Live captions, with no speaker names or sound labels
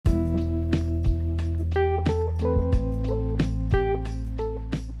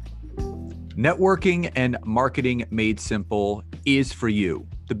Networking and marketing made simple is for you,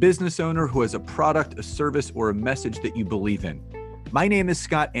 the business owner who has a product, a service, or a message that you believe in. My name is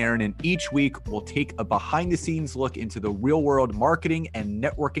Scott Aaron, and each week we'll take a behind-the-scenes look into the real-world marketing and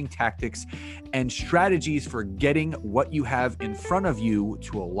networking tactics and strategies for getting what you have in front of you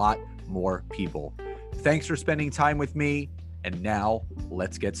to a lot more people. Thanks for spending time with me, and now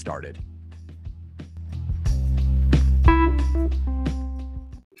let's get started.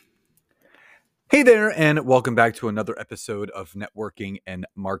 Hey there, and welcome back to another episode of Networking and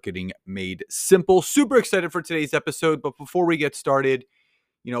Marketing Made Simple. Super excited for today's episode, but before we get started,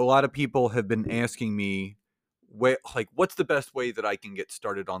 a lot of people have been asking me, what's the best way that I can get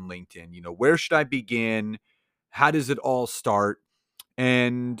started on LinkedIn? Where should I begin? How does it all start?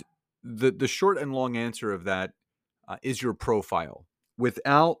 And the short and long answer of that is your profile.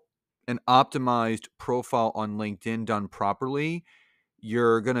 Without an optimized profile on LinkedIn done properly,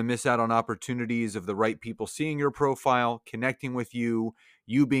 you're going to miss out on opportunities of the right people seeing your profile, connecting with you,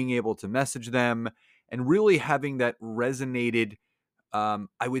 you being able to message them, and really having that resonated,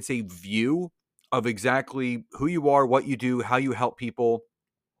 I would say, view of exactly who you are, what you do, how you help people,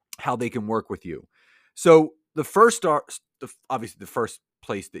 how they can work with you. So obviously the first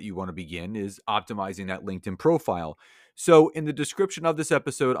place that you want to begin is optimizing that LinkedIn profile. So in the description of this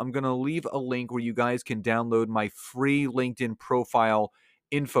episode, I'm going to leave a link where you guys can download my free LinkedIn profile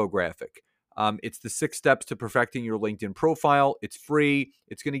infographic. It's the 6 steps to perfecting your LinkedIn profile. It's free.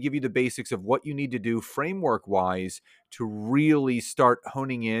 It's going to give you the basics of what you need to do framework-wise to really start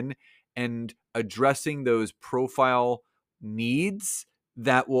honing in and addressing those profile needs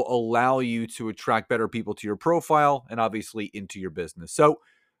that will allow you to attract better people to your profile and obviously into your business. So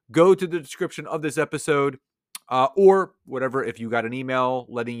go to the description of this episode or whatever. If you got an email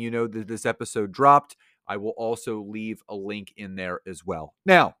letting you know that this episode dropped, I will also leave a link in there as well.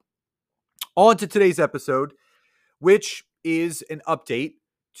 Now, on to today's episode, which is an update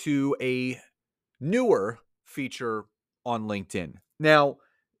to a newer feature on LinkedIn. Now,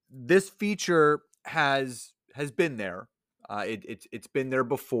 this feature has been there. It's been there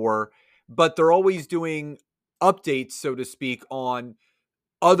before, but they're always doing updates, so to speak, on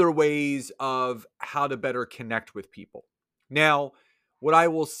other ways of how to better connect with people. Now, what I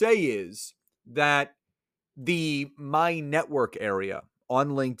will say is that the My Network area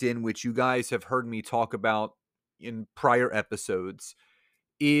on LinkedIn, which you guys have heard me talk about in prior episodes,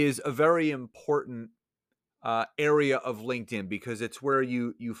 is a very important area of LinkedIn because it's where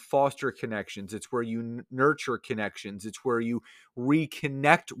you foster connections. It's where you nurture connections. It's where you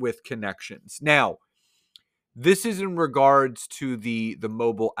reconnect with connections. Now, this is in regards to the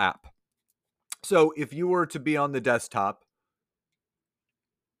mobile app. So if you were to be on the desktop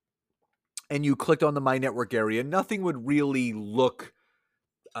and you clicked on the My Network area, nothing would really look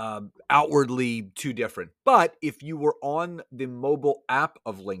outwardly too different. But if you were on the mobile app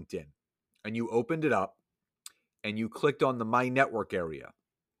of LinkedIn and you opened it up and you clicked on the My Network area,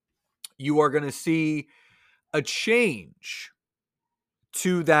 you are going to see a change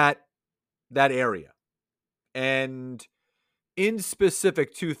to that area. And in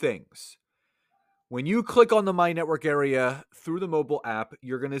specific, 2 things. When you click on the My Network area through the mobile app,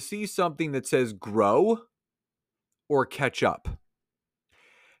 you're going to see something that says grow or catch up.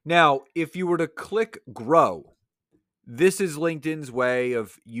 Now, if you were to click grow, this is LinkedIn's way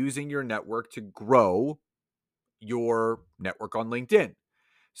of using your network to grow your network on LinkedIn.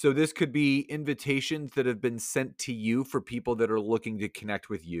 So this could be invitations that have been sent to you for people that are looking to connect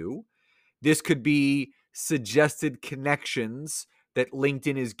with you. This could be suggested connections that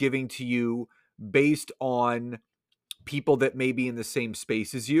LinkedIn is giving to you based on people that may be in the same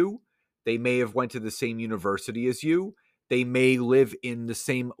space as you. They may have went to the same university as you. They may live in the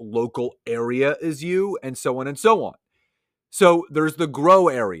same local area as you, and so on and so on. So there's the grow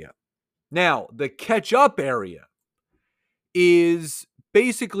area. Now, the catch up area is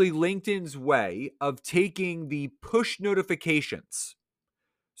basically LinkedIn's way of taking the push notifications.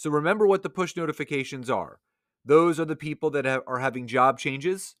 So remember what the push notifications are. Those are the people that are having job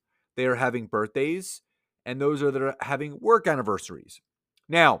changes, they are having birthdays, and those are that are having work anniversaries.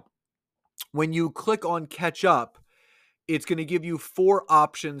 Now, when you click on catch up, it's going to give you 4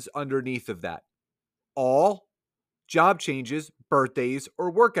 options underneath of that. All, job changes, birthdays, or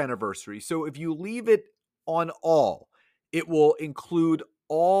work anniversaries. So if you leave it on all, it will include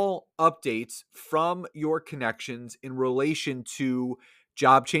all updates from your connections in relation to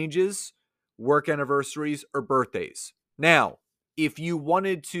job changes, work anniversaries, or birthdays. Now, if you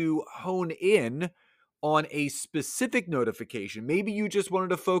wanted to hone in on a specific notification, maybe you just wanted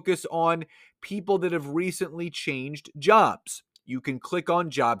to focus on people that have recently changed jobs, you can click on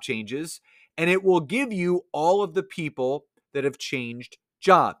job changes and it will give you all of the people that have changed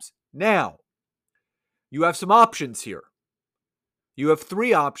jobs. Now, you have some options here. You have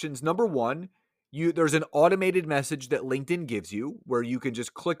 3 options. Number 1, there's an automated message that LinkedIn gives you where you can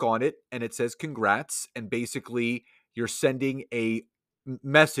just click on it and it says congrats, and basically you're sending a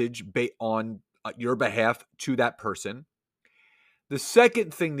message on your behalf to that person. The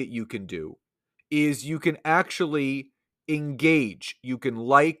second thing that you can do is you can actually engage. You can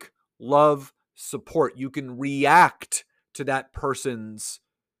like, love, support. You can react to that person's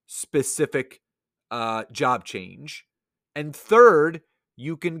specific job change. And third,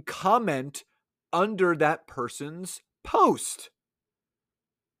 you can comment under that person's post.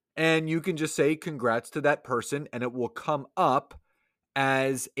 And you can just say congrats to that person, and it will come up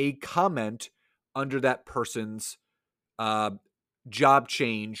as a comment under that person's job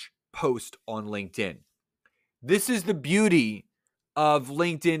change post on LinkedIn. This is the beauty of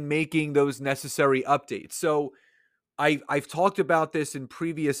LinkedIn making those necessary updates. So I've talked about this in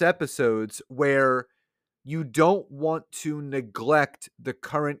previous episodes where you don't want to neglect the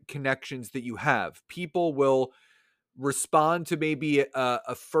current connections that you have. People will respond to maybe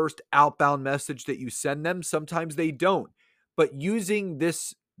a first outbound message that you send them. Sometimes they don't. But using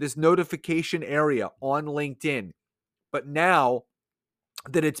this notification area on LinkedIn, but now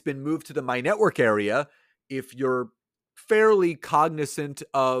that it's been moved to the My Network area, if you're fairly cognizant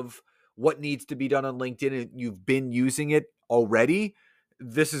of what needs to be done on LinkedIn and you've been using it already,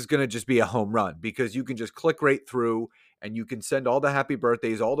 this is going to just be a home run because you can just click right through and you can send all the happy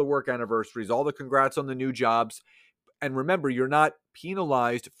birthdays, all the work anniversaries, all the congrats on the new jobs. And remember, you're not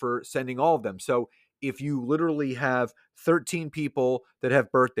penalized for sending all of them. So if you literally have 13 people that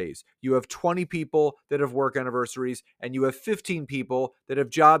have birthdays, you have 20 people that have work anniversaries, and you have 15 people that have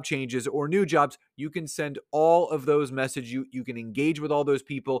job changes or new jobs, you can send all of those messages. You can engage with all those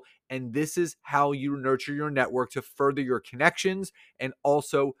people. And this is how you nurture your network to further your connections and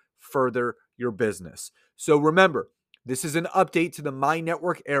also further your business. So remember, this is an update to the My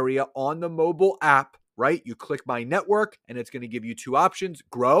Network area on the mobile app, right? You click My Network and it's going to give you 2 options,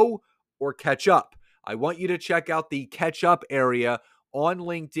 grow or catch up. I want you to check out the catch up area on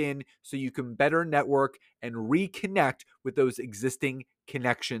LinkedIn so you can better network and reconnect with those existing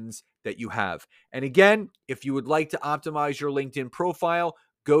connections that you have. And again, if you would like to optimize your LinkedIn profile,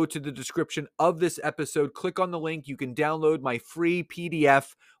 go to the description of this episode, click on the link. You can download my free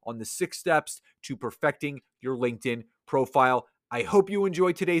PDF on the 6 steps to perfecting your LinkedIn profile. I hope you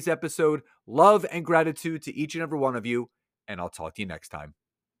enjoyed today's episode. Love and gratitude to each and every one of you, and I'll talk to you next time.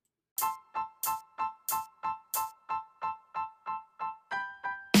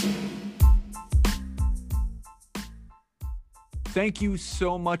 Thank you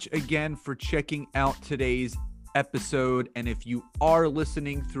so much again for checking out today's episode. And if you are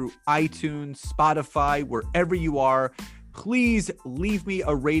listening through iTunes, Spotify, wherever you are, please leave me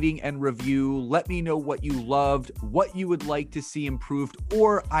a rating and review. Let me know what you loved, what you would like to see improved,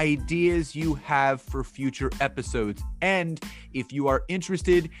 or ideas you have for future episodes. And if you are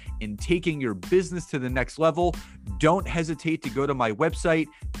interested in taking your business to the next level, don't hesitate to go to my website,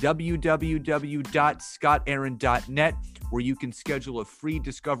 www.scottaaron.net, where you can schedule a free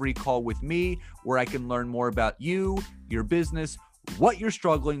discovery call with me, where I can learn more about you, your business, what you're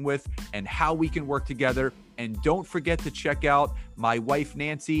struggling with, and how we can work together. And don't forget to check out my wife,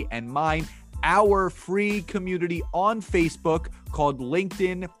 Nancy, and mine, our free community on Facebook called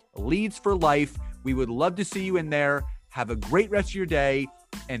LinkedIn Leads for Life. We would love to see you in there. Have a great rest of your day.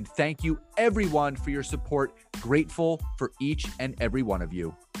 And thank you, everyone, for your support. Grateful for each and every one of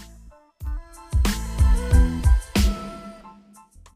you.